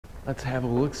Let's have a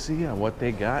look-see at what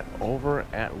they got over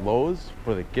at Lowe's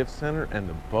for the gift center and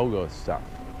the BOGO stuff.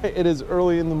 It is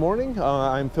early in the morning.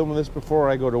 I'm filming this before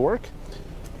I go to work.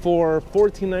 For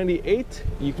 $14.98,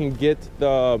 you can get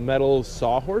the metal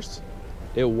sawhorse.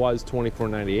 It was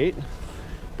 $24.98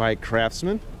 by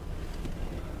Craftsman.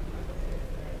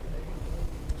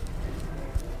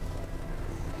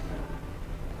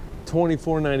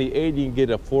 $24.98, you can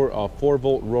get a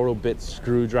 4-volt roto-bit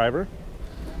screwdriver.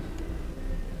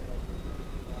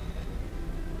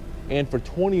 And for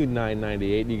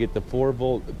 $29.98, you get the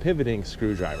 4-volt pivoting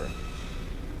screwdriver.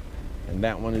 And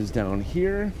that one is down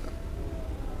here.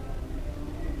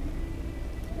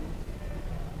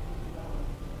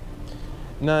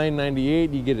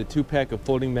 $9.98, you get a 2-pack of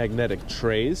floating magnetic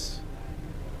trays.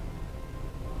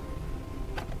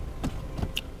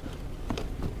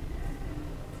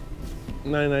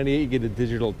 $9.98, you get a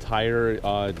digital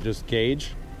tire just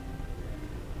gauge.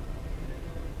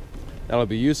 That'll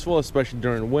be useful, especially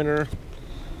during winter,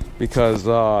 because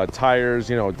tires,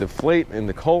 deflate in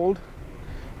the cold.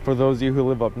 For those of you who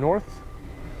live up north,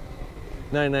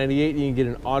 $9.98, you can get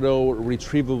an auto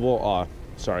retrieval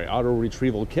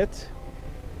kit.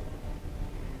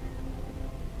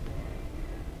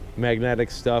 Magnetic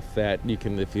stuff that you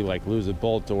can, if you lose a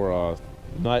bolt or a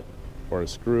nut or a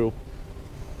screw.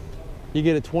 You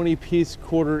get a 20-piece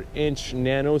 1/4-inch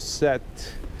nano set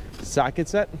socket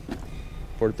set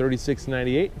for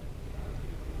 $36.98.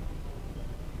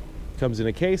 Comes in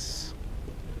a case.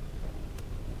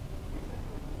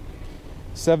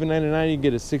 $7.99, you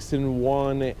get a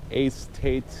 6-in-1 Ace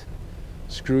Tate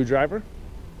screwdriver.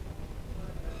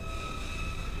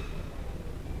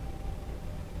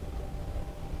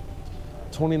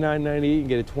 $29.98, you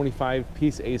get a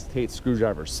 25-piece Ace Tate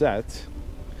screwdriver set.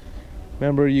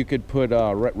 Remember, you could put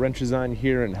wrenches on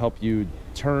here and help you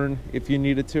turn if you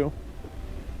needed to.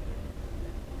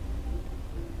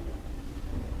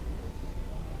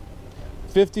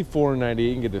 $54.98,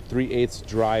 you can get a 3/8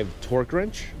 drive torque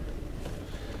wrench.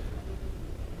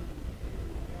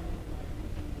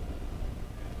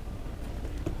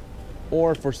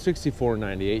 Or for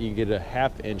 $64.98, you can get a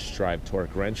 1/2-inch drive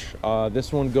torque wrench.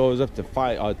 This one goes up to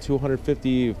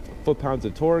 250 foot-pounds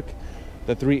of torque.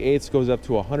 The 3/8 goes up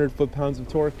to 100 foot-pounds of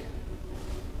torque.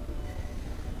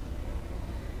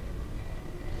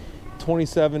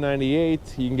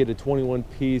 $27.98, you can get a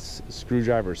 21-piece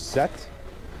screwdriver set.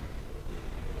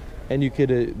 And you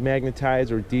could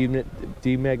magnetize or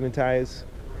demagnetize.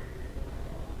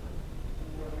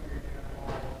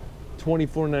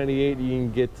 $24.98, you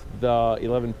can get the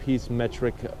 11-piece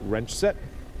metric wrench set.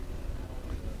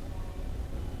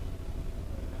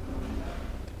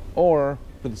 Or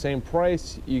for the same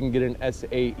price, you can get an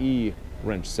SAE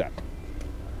wrench set.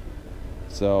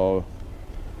 So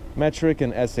metric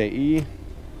and SAE.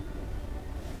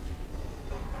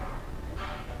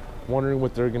 Wondering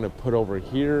what they're gonna put over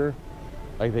here.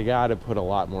 They gotta put a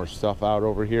lot more stuff out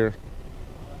over here.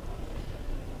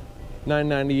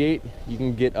 $9.98, you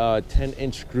can get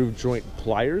 10-inch groove joint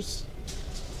pliers.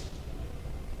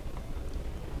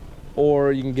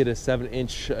 Or you can get a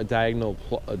 7-inch diagonal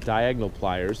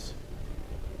pliers.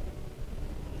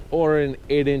 Or an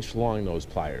 8-inch long nose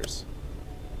pliers.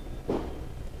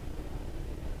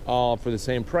 All for the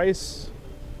same price.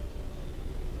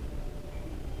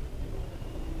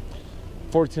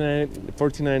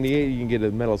 $14.98, you can get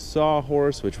a metal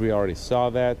sawhorse, which we already saw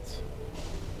that.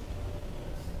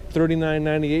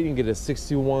 $39.98, you can get a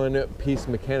 61-piece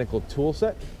mechanical tool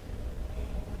set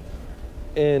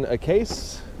in a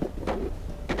case.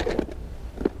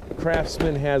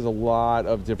 Craftsman has a lot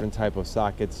of different type of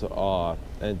sockets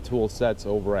and tool sets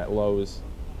over at Lowe's.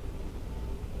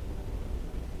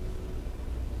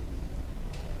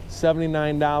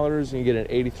 $79, you can get an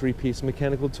 83-piece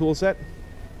mechanical tool set.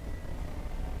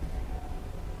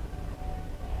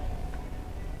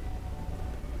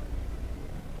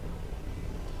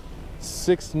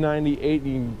 $6.98, you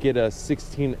can get a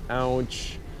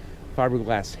 16-ounce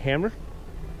fiberglass hammer.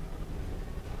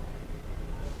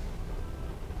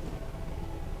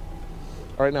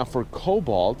 All right, now for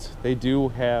Cobalt, they do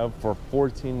have for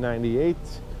 $14.98,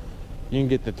 you can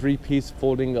get the 3-piece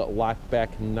folding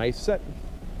lockback knife set.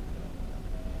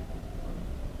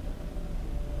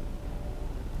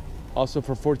 Also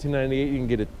for $14.98, you can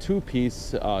get a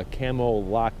 2-piece camo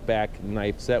lockback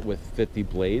knife set with 50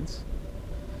 blades.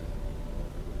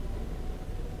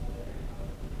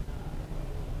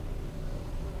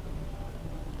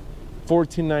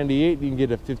 $14.98, you can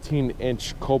get a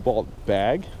 15-inch Cobalt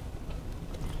bag.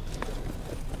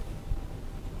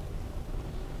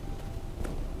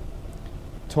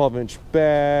 $12-inch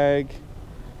bag.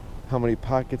 How many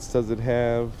pockets does it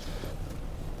have?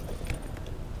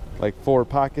 like 4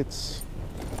 pockets.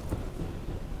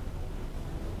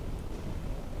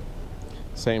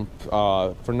 Same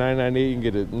for $9.98. You can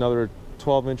get another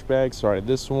 12-inch bag. Sorry,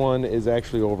 this one is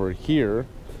actually over here.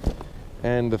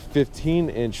 And the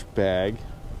 15-inch bag.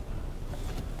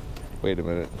 Wait a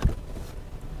minute.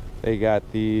 They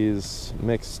got these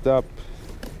mixed up.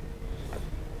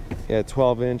 Yeah,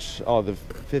 12-inch. Oh, the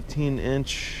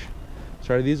 15-inch.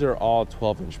 Sorry, these are all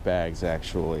 12-inch bags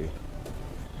actually.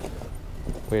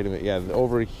 Wait a minute. Yeah,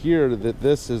 over here,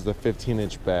 this is the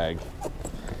 15-inch bag.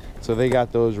 So they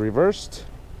got those reversed.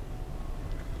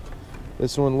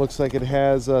 This one looks like it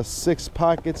has 6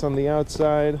 pockets on the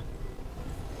outside.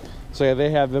 So yeah,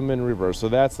 they have them in reverse. So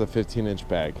that's the 15-inch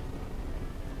bag.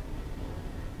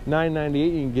 $9.98,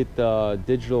 you can get the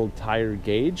digital tire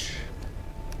gauge.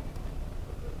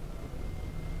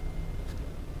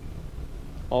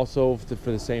 Also,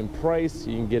 for the same price,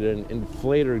 you can get an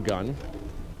inflator gun.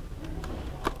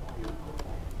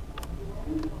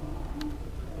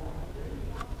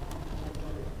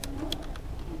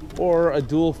 Or a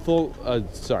dual full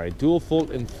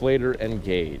inflator and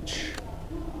gauge.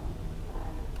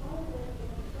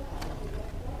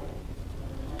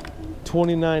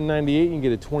 $29.98, you can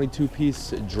get a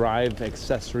 22-piece drive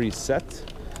accessory set.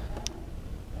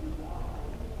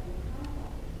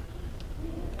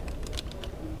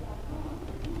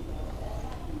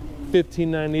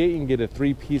 $15.98, you can get a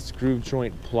 3-piece groove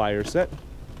joint plier set,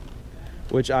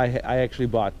 which I actually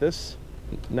bought this.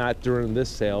 Not during this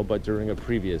sale, but during a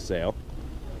previous sale.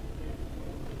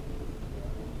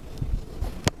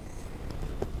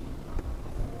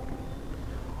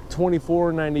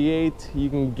 $24.98, you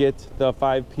can get the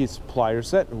 5-piece plier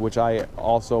set, which I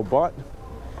also bought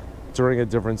during a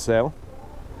different sale.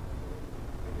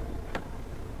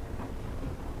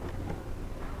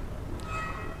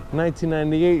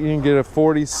 $19.98, you can get a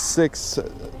 46,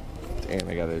 and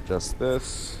I gotta adjust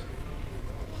this.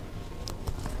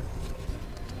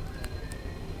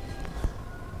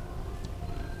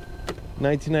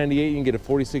 $19.98, you can get a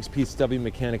 46-piece stubby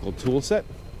mechanical tool set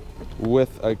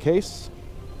with a case.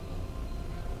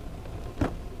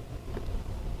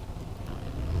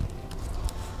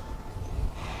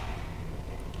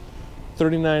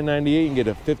 $39.98, you can get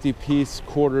a 50-piece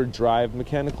quarter drive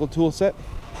mechanical tool set.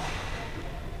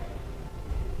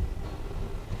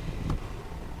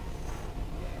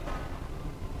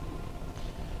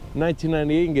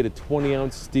 $19.98, you can get a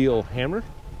 20-ounce steel hammer.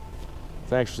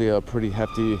 It's actually a pretty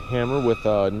hefty hammer with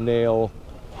a nail,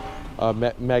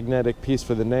 magnetic piece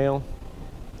for the nail.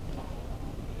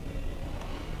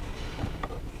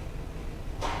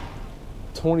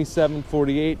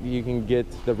 $27.48, you can get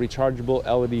the rechargeable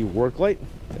LED work light.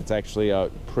 It's actually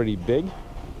pretty big.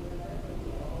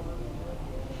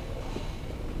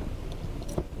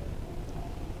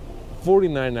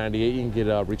 $49.98, you can get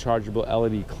a rechargeable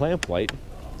LED clamp light,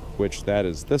 which that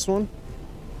is this one.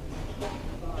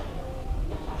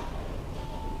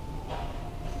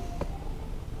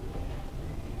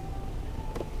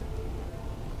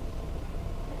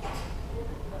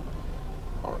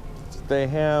 They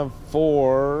have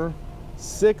for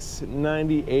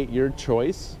 $6.98 your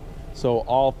choice. So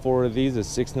all 4 of these is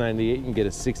 $6.98. You can get a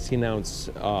 16-ounce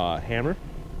hammer.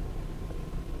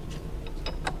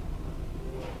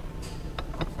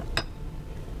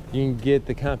 You can get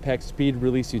the compact speed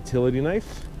release utility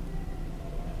knife.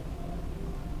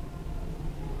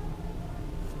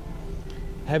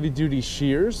 Heavy duty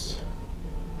shears.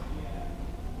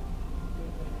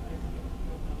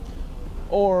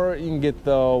 Or you can get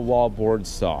the wallboard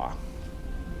saw.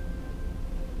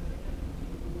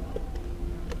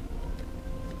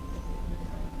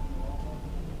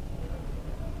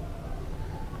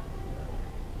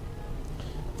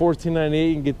 $14.98,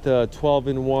 you can get the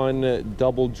 12-in-1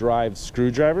 double drive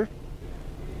screwdriver.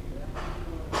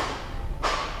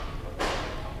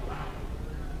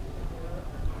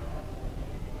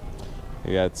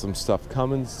 You got some stuff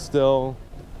coming still.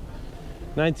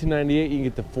 $19.98, you can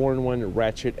get the 4-in-1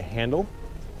 ratchet handle.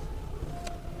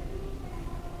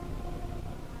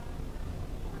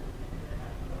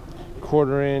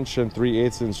 Quarter-inch and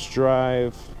 3/8"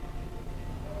 drive.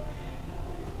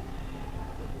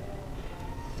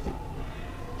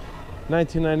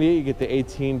 $19.98, you get the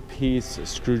 18-piece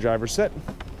screwdriver set,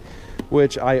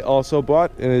 which I also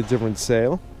bought in a different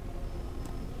sale.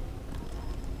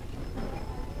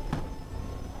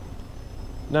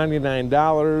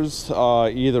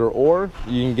 $99, either or.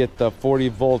 You can get the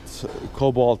 40-volt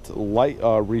cobalt light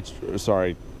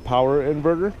power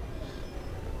inverter.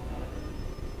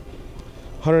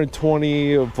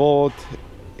 120-volt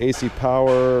AC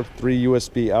power, 3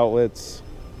 USB outlets.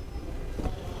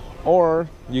 Or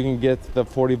you can get the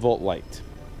 40-volt light.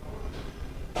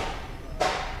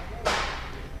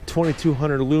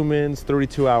 2200 lumens,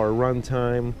 32-hour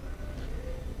runtime.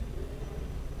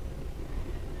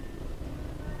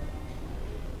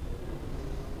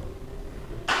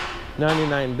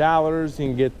 $99, you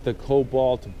can get the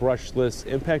Cobalt brushless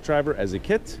impact driver as a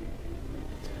kit.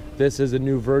 This is a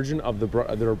new version of their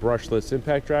brushless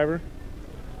impact driver.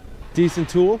 Decent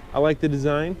tool. I like the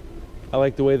design. I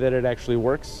like the way that it actually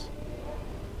works.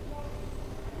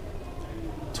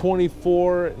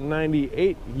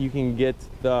 $24.98, you can get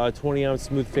the 20-ounce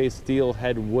smooth face steel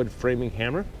head wood framing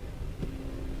hammer.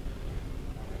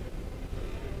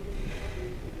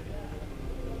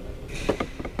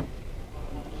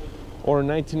 Or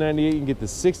 $19.98, you can get the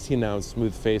 16-ounce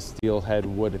smooth face steel head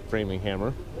wood framing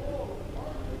hammer.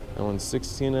 That one's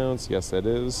 16 ounce, yes that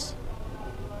is.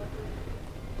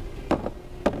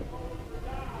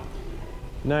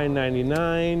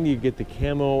 $9.99, you get the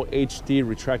Camo HD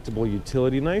retractable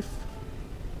utility knife.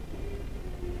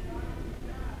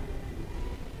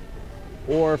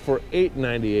 Or for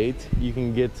 $8.98, you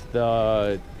can get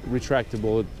the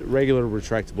regular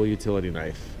retractable utility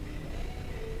knife.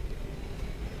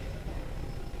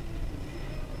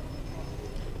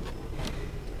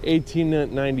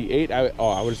 $18.98. I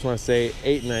just want to say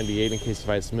 $8.98 in case if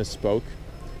I misspoke.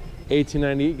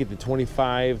 $18.98, get the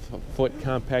 25-foot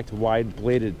compact wide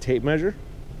bladed tape measure,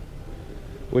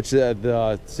 which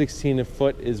the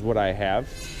 16-foot is what I have,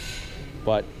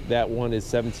 but that one is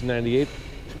 $17.98,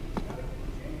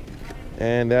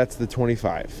 and that's the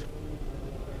 25.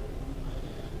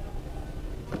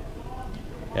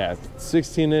 Yeah,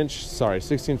 16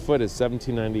 foot is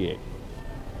 $17.98.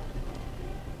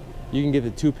 You can get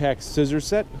the 2-pack scissor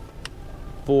set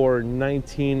for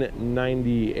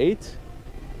 $19.98.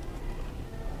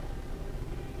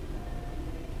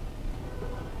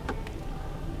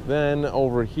 Then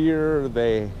over here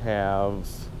they have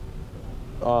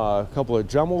a couple of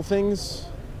Dremel things.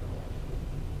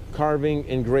 Carving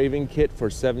engraving kit for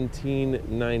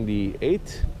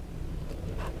 $17.98.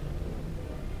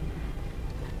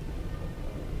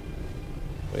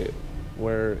 Wait,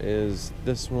 where is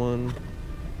this one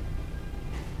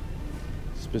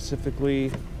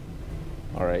specifically?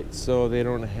 All right, so they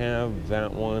don't have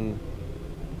that one.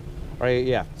 All right,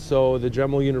 yeah, so the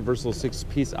Dremel Universal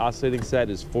 6-piece oscillating set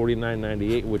is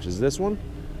 $49.98, which is this one.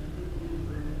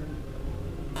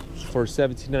 For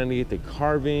 $17.98, the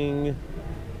carving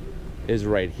is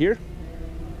right here.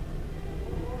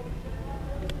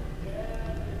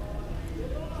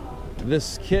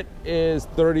 This kit is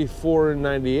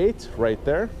 $34.98 right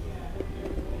there.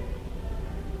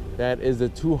 That is the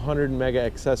 200 mega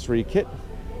accessory kit.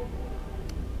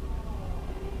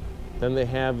 Then they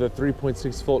have the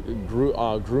 3.6 volt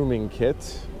grooming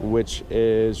kit, which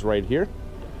is right here.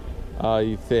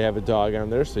 They have a dog on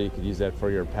there, so you could use that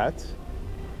for your pet.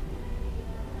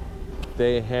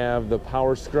 They have the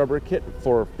power scrubber kit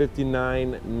for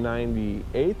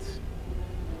 $59.98,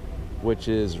 which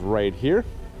is right here.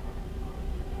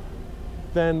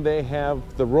 Then they have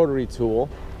the rotary tool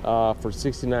for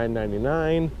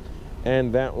 $69.99,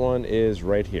 and that one is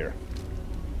right here.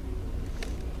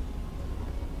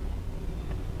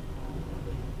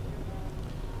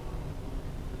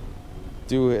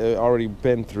 Already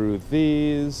been through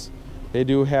these. They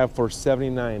do have for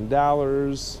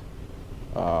 $79.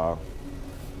 Yeah,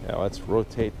 let's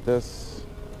rotate this.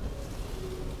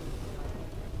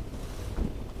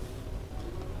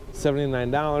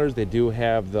 $79. They do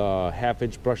have the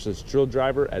 1/2-inch brushless drill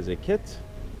driver as a kit.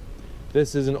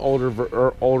 This is an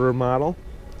older model,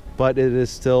 but it is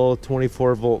still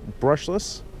 24-volt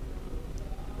brushless.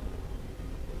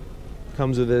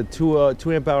 Comes with a 2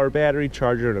 amp hour battery,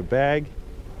 charger, and a bag.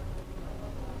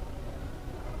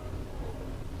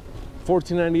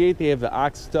 $14.98. They have the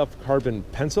Ox Stuff carbon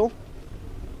pencil.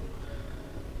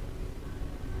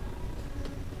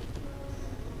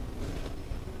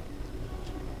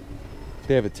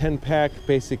 They have a 10-pack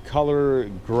basic color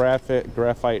graphite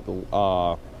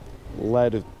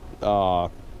lead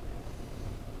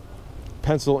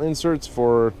pencil inserts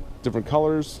for different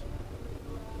colors.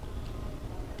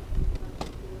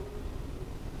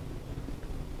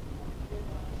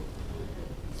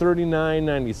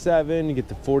 $39.97. You get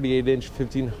the 48-inch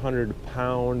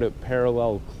 1,500-pound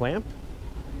parallel clamp.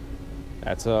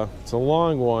 It's a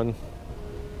long one.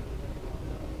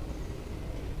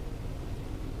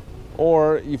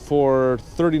 Or for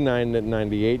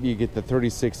 $39.98, you get the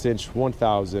 36-inch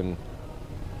 1,000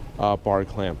 bar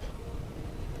clamp,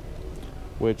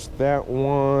 which that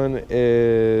one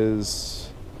is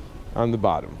on the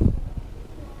bottom.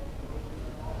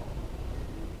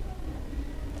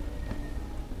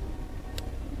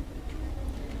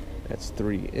 That's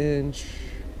 3-inch.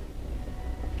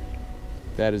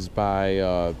 That is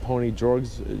by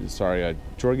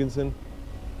Jorgensen.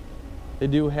 They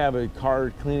do have a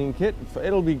car cleaning kit.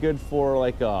 It'll be good for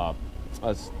like a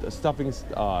stuffing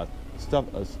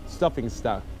stockers.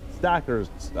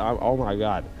 Oh my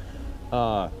God,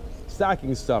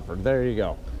 stocking stuffer. There you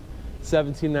go.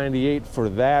 $17.98 for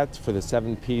that, for the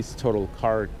 7-piece total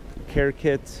car care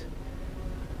kit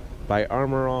by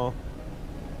Armor All.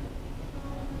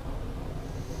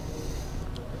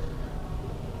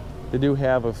 They do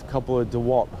have a couple of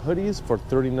Dewalt hoodies for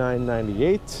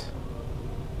 $39.98.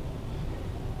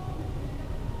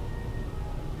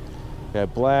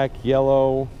 Got black,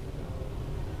 yellow,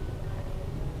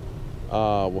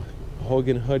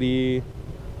 Logan hoodie,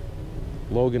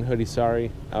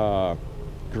 sorry,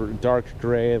 dark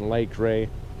gray and light gray.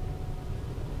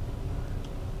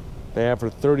 They have for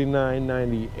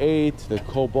 $39.98 the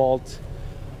Cobalt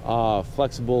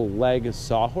flexible leg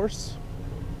sawhorse.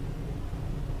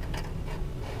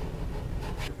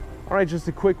 All right, just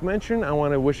a quick mention. I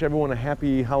want to wish everyone a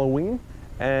happy Halloween,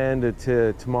 and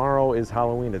tomorrow is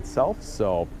Halloween itself,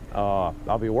 so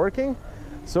I'll be working.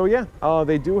 So yeah,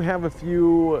 they do have a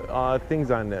few things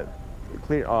on the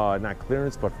not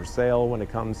clearance, but for sale when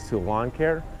it comes to lawn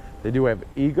care. They do have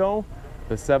Ego,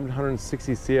 the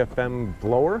 760 CFM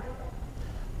blower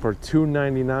for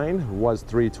 $2.99, was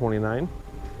 $3.29.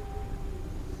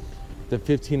 The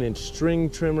 15-inch string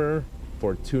trimmer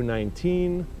for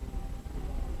 $2.19.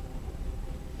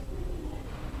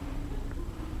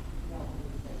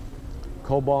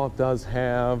 Cobalt does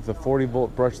have the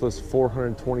 40-volt brushless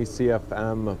 420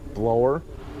 CFM blower,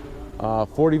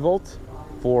 40 volt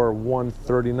for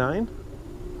 $139.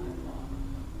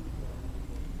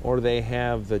 Or they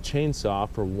have the chainsaw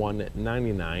for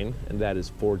 $199, and that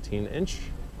is 14-inch,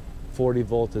 40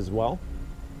 volt as well.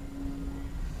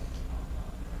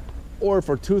 Or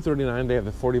for $239, they have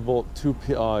the 40 volt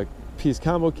two-piece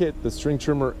combo kit, the string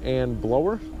trimmer and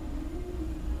blower.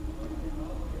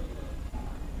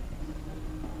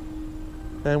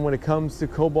 And when it comes to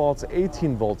Cobalt's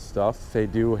 18-volt stuff, they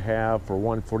do have for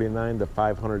 $149 the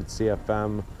 500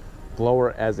 CFM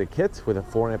blower as a kit with a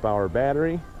 4-amp-hour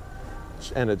battery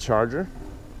and a charger.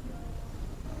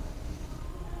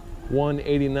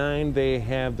 $189 they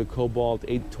have the Cobalt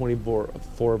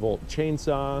 824-volt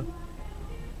chainsaw,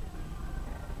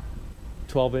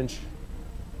 12-inch.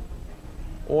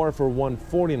 Or for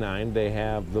 $149 they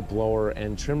have the blower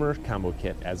and trimmer combo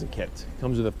kit as a kit.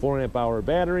 Comes with a 4-amp-hour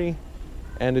battery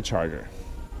and a charger.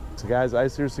 So guys, I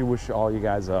seriously wish all you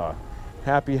guys a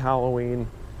happy Halloween.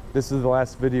 This is the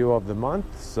last video of the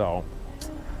month, so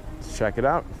let's check it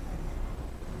out.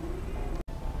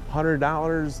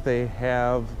 $100 they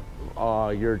have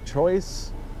your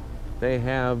choice. They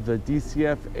have the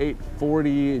DCF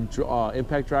 840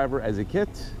 impact driver as a kit,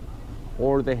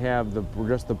 or they have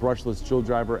just the brushless drill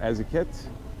driver as a kit,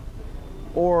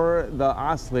 or the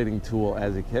oscillating tool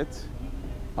as a kit.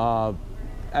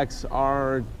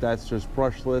 XR, that's just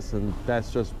brushless, and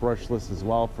that's just brushless as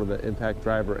well for the impact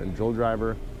driver and drill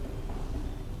driver.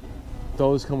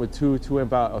 Those come with just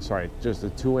a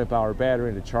 2-amp-hour battery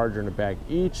and a charger and a bag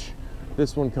each.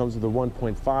 This one comes with a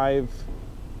 1.5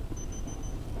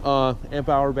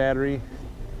 amp-hour battery.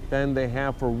 Then they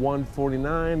have for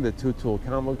 $149 the 2-tool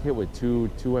combo kit with two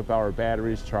 2-amp-hour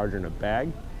batteries, charger, and a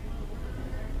bag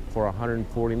for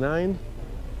 $149.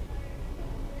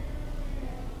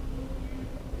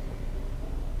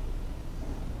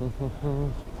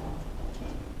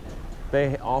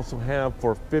 They also have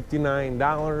for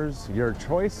 $59 your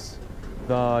choice,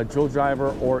 the drill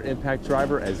driver or impact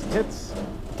driver as kits.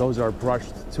 Those are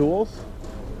brushed tools.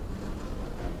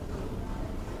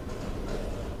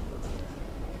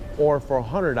 Or for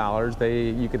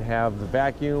 $100 you could have the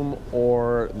vacuum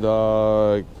or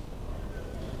the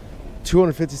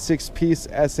 256-piece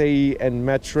SAE and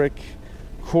metric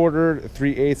quarter,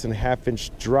 3/8 and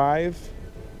 1/2-inch drive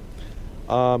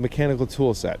mechanical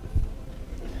tool set.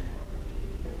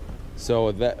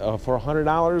 So that for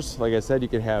 $100, like I said, you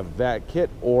could have that kit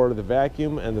or the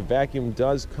vacuum, and the vacuum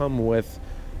does come with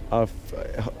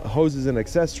hoses and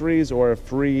accessories, or a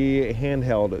free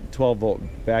handheld 12-volt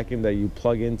vacuum that you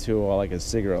plug into like a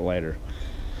cigarette lighter.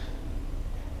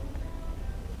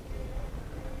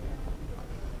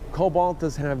 Cobalt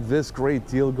does have this great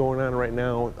deal going on right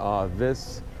now.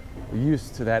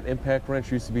 That impact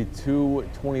wrench used to be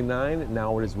 $229,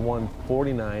 now it is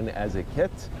 $149 as a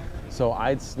kit. So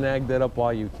I'd snag that up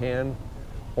while you can.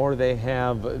 Or they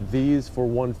have these for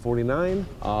 $149.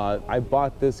 I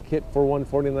bought this kit for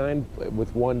 $149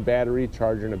 with one battery,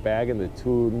 charger, and a bag, and the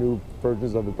two new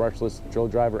versions of the brushless drill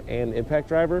driver and impact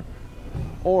driver.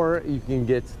 Or you can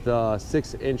get the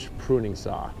 6-inch pruning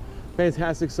saw.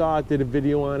 Fantastic saw, did a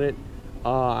video on it.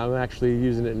 I'm actually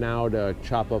using it now to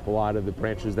chop up a lot of the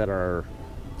branches that are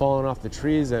falling off the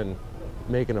trees and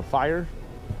making a fire.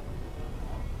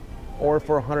 Or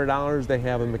for $100, they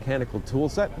have a mechanical tool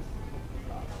set.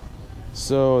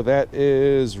 So that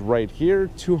is right here,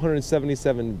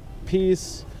 277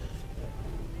 piece.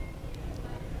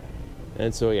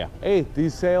 And so yeah, hey,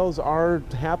 these sales are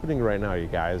happening right now, you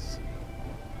guys.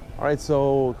 All right,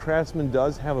 so Craftsman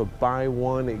does have a buy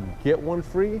one, get one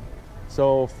free.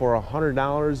 So for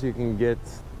 $100, you can get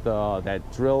that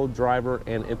drill driver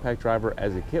and impact driver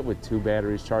as a kit with 2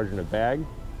 batteries charged in a bag.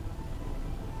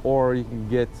 Or you can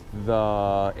get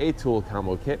the A-tool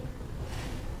combo kit.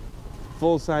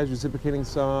 Full-size reciprocating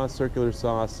saw, circular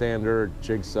saw, sander,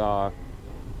 jigsaw,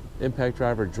 impact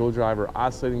driver, drill driver,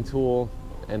 oscillating tool,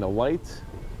 and a light.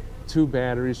 2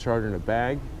 batteries charged in a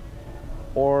bag.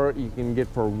 Or you can get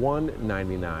for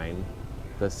 $199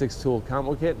 the 6-tool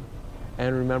combo kit.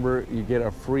 And remember, you get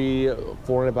a free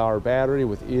 4.5-hour battery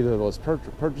with either of those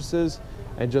purchases.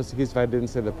 And just in case if I didn't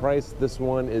say the price, this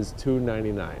one is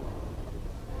 $299.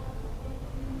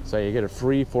 So you get a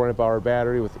free 4.5-hour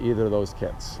battery with either of those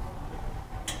kits.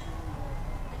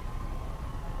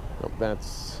 Nope,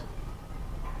 let's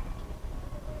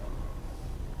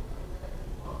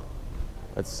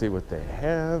see what they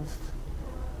have.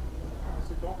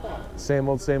 Same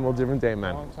old, different day,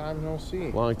 man. Long time no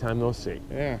see. Long time no see.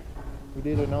 Yeah. We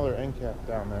did another end cap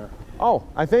down there. Oh,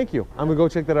 I thank you. I'm gonna go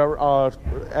check that out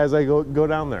as I go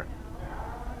down there.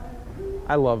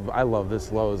 I love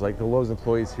this Lowe's. Like, the Lowe's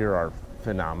employees here are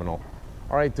phenomenal.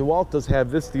 All right, Dewalt does have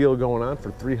this deal going on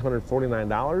for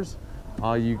 $349.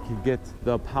 You can get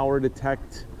the Power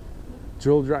Detect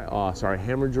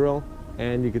hammer drill,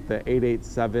 and you get the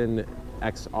 887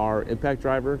 XR impact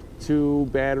driver, 2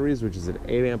 batteries, which is an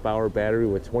 8-amp-hour battery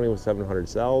with 2700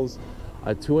 cells,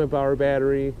 a 2-amp-hour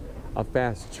battery, a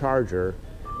fast charger,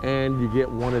 and you get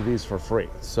one of these for free.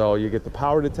 So you get the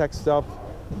Power Detect stuff,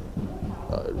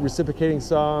 reciprocating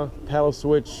saw, paddle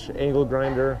switch, angle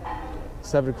grinder,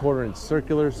 7/4 inch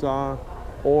circular saw,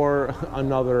 or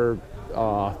another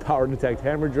Power Detect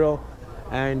hammer drill,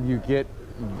 and you get,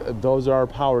 those are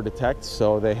Power Detect,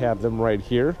 so they have them right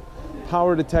here.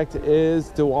 Power Detect is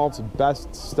DeWalt's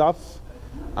best stuff.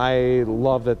 I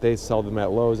love that they sell them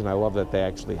at Lowe's, and I love that they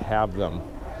actually have them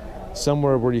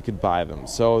somewhere where you could buy them.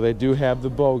 So they do have the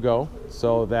BOGO,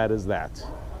 so that is that.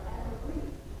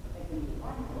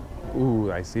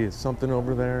 Ooh, I see something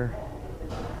over there.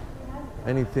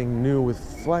 Anything new with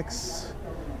Flex?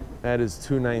 That is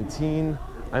 $219.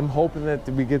 I'm hoping that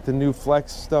we get the new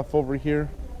Flex stuff over here.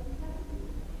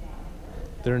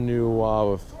 Their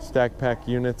new stack pack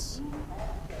units.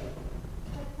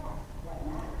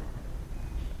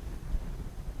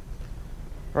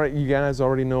 All right, you guys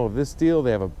already know of this deal.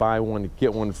 They have a buy one,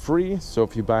 get one free. So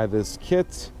if you buy this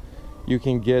kit, you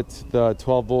can get the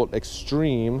 12-volt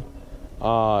Extreme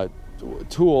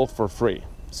tool for free.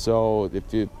 So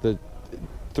if you, the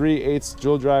 3/8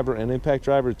 drill driver and impact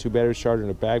driver, 2 batteries charged in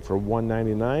a bag for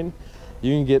 $199,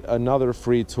 you can get another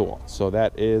free tool. So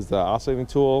that is the oscillating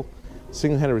tool,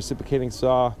 single-handed reciprocating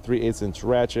saw, 3/8 inch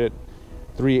ratchet,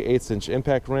 3/8 inch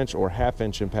impact wrench or 1/2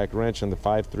 inch impact wrench, and the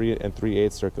 5/3 and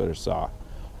 3/8 circular saw,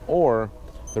 or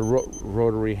the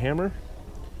rotary hammer,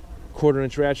 1/4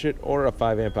 inch ratchet, or a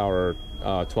 5-amp-hour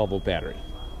 12-volt battery.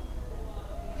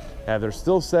 They're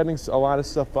still setting a lot of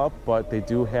stuff up, but they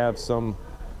do have some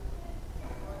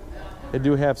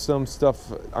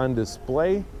stuff on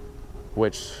display,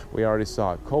 which we already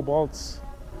saw at Cobalt's.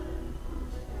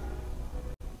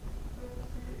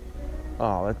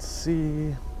 Oh, let's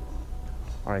see.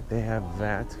 All right, they have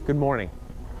that. Good morning.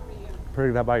 Pretty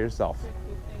good. How about yourself?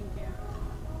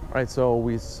 All right, so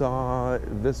we saw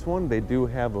this one. They do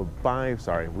have a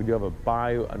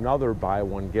another buy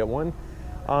one, get one.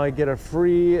 Get a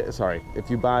free, if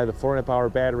you buy the 4.5-hour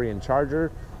battery and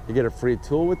charger, you get a free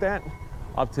tool with that,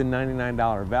 up to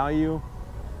 $99 value.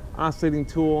 Oscillating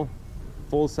tool,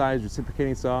 full-size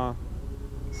reciprocating saw,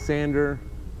 sander,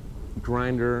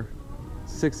 grinder,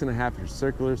 6.5 inch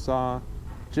circular saw,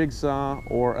 jigsaw,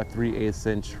 or a 3/8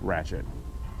 inch ratchet.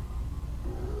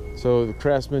 So the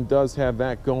Craftsman does have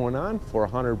that going on for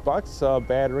 $100, a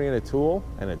battery and a tool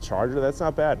and a charger. That's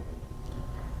not bad.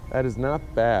 That is not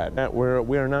bad.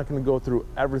 We are not going to go through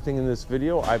everything in this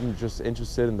video. I'm just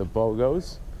interested in the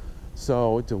BOGOs.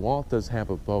 So Dewalt does have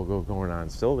a BOGO going on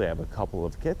still. They have a couple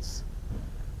of kits.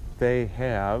 They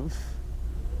have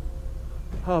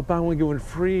buy one, get one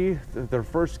free. Their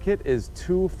first kit is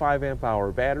 2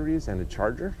 5-amp-hour batteries and a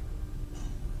charger.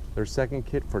 Their second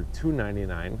kit for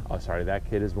 $299. Oh, sorry, that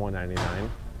kit is $199.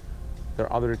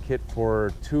 Their other kit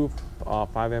for two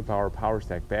 5 amp hour power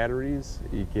stack batteries,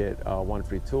 you get one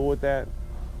free tool with that.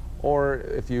 Or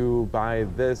if you buy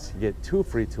this, you get 2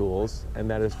 free tools, and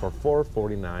that is for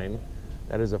 $449.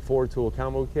 That is a 4-tool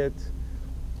combo kit,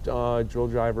 drill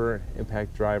driver,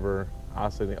 impact driver,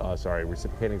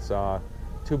 reciprocating saw,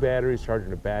 2 batteries,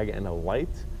 charger, a bag, and a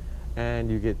light.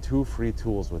 And you get 2 free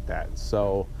tools with that.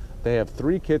 So they have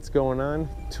 3 kits going on.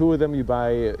 2 of them you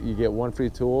buy, you get 1 free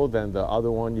tool, then the other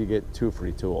one you get 2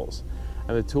 free tools.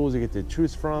 And the tools you get to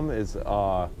choose from is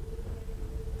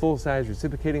full-size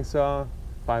reciprocating saw,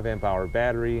 5 amp hour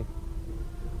battery,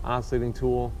 oscillating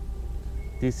tool,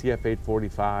 DCF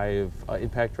 845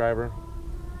 impact driver,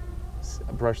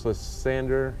 brushless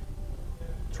sander,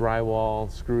 drywall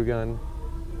screw gun,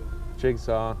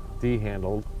 jigsaw,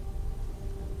 D-handled.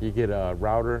 You get a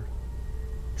router,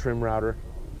 trim router,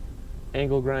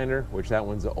 angle grinder, which that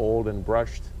one's old and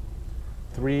brushed,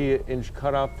 3-inch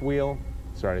cutoff tool,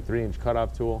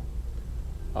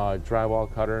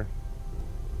 drywall cutter,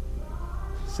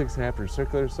 6.5-inch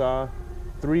circular saw,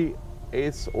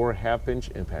 3/8 or 1/2-inch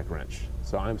impact wrench.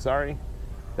 So I'm sorry,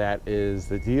 that is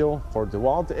the deal for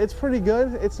Dewalt. It's pretty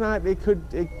good. It's not. It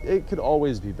could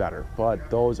always be better, but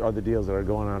those are the deals that are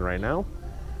going on right now.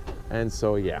 And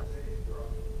so yeah.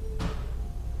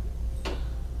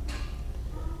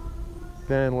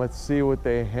 Then let's see what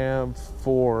they have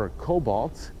for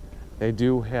Cobalt. They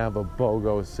do have a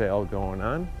BOGO sale going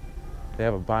on. They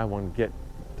have a buy one get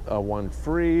one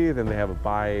free. Then they have a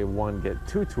buy one get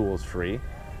 2 tools free.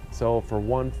 So for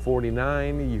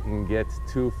 $149, you can get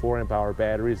 2 4 amp hour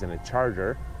batteries and a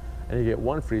charger, and you get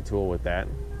 1 free tool with that.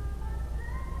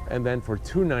 And then for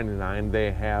 $299,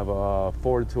 they have a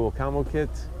 4-tool combo kit,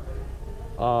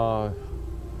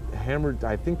 hammered.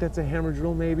 I think that's a hammer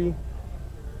drill, maybe.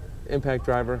 Impact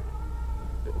driver,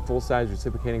 full-size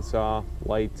reciprocating saw,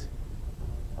 light,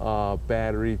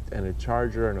 battery, and a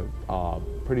charger, and a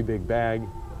pretty big bag.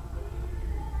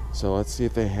 So let's see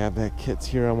if they have that kit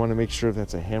here. I want to make sure if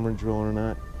that's a hammer drill or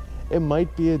not. It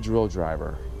might be a drill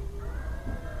driver.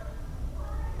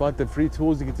 But the free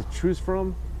tools you get to choose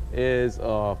from is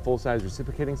a full-size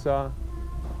reciprocating saw,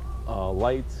 a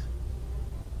light,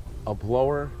 a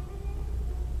blower,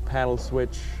 paddle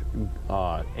switch,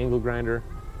 angle grinder,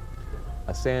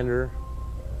 a sander,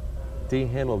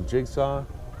 D-handled jigsaw,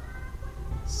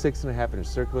 6.5-inch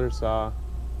circular saw,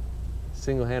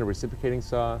 single-handed reciprocating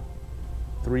saw,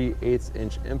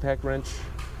 3/8-inch impact wrench,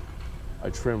 a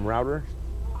trim router,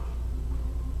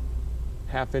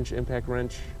 1/2-inch impact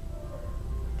wrench,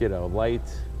 get a light,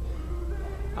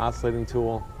 oscillating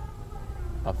tool,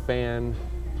 a fan,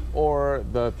 or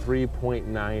the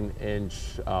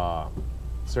 3.9-inch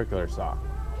circular saw,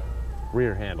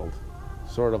 rear handled,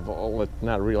 sort of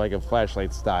not really like a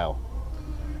flashlight style.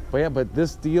 But yeah, but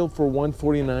this deal for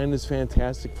 $149 is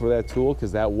fantastic for that tool,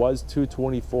 because that was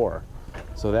 $224.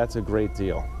 So that's a great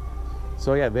deal.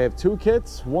 So yeah, they have 2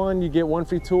 kits. One, you get 1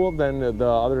 free tool. Then the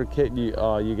other kit,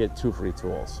 you get 2 free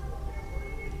tools.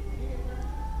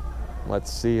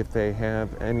 Let's see if they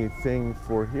have anything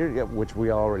for here. Yep, which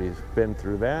we already been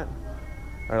through that.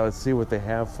 All right, let's see what they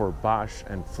have for Bosch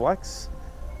and Flex.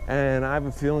 And I have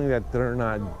a feeling that they're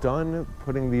not done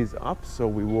putting these up, so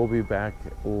we will be back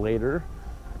later.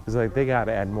 It's like they got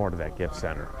to add more to that gift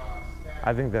center.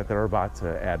 I think that they're about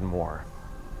to add more.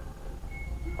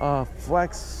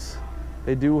 Flex,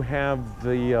 they do have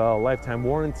the lifetime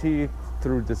warranty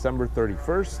through December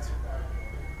 31st.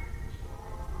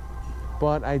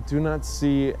 But I do not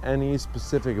see any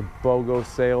specific BOGO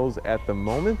sales at the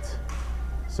moment.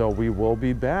 So we will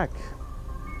be back.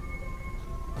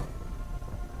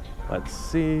 Let's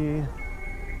see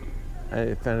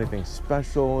if anything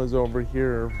special is over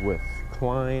here with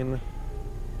Klein,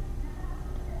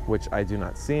 which I do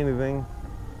not see anything.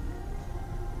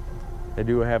 They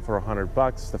do have for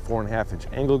 $100 the 4.5-inch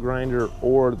angle grinder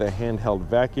or the handheld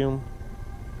vacuum.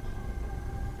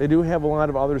 They do have a lot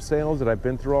of other sales that I've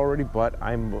been through already, but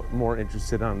I'm more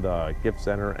interested on the gift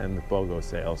center and the BOGO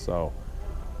sale. So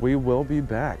we will be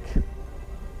back.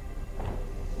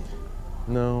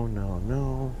 No, no,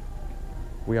 no.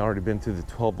 We already been through the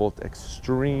 12-volt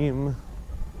extreme.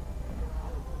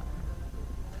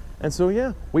 And so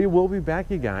yeah, we will be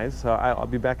back, you guys. I'll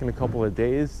be back in a couple of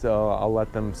days. I'll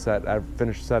let them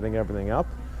finish setting everything up.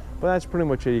 But that's pretty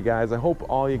much it, you guys. I hope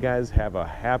all you guys have a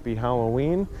happy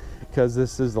Halloween, because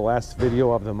this is the last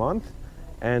video of the month,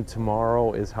 and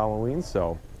tomorrow is Halloween.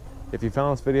 So if you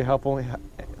found this video helpful,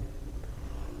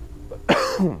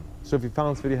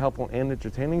 and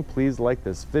entertaining, please like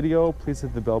this video. Please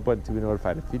hit the bell button to be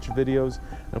notified of future videos,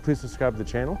 and please subscribe to the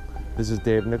channel. This is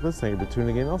Dave Nicholas. Thank you for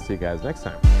tuning in. I'll see you guys next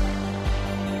time.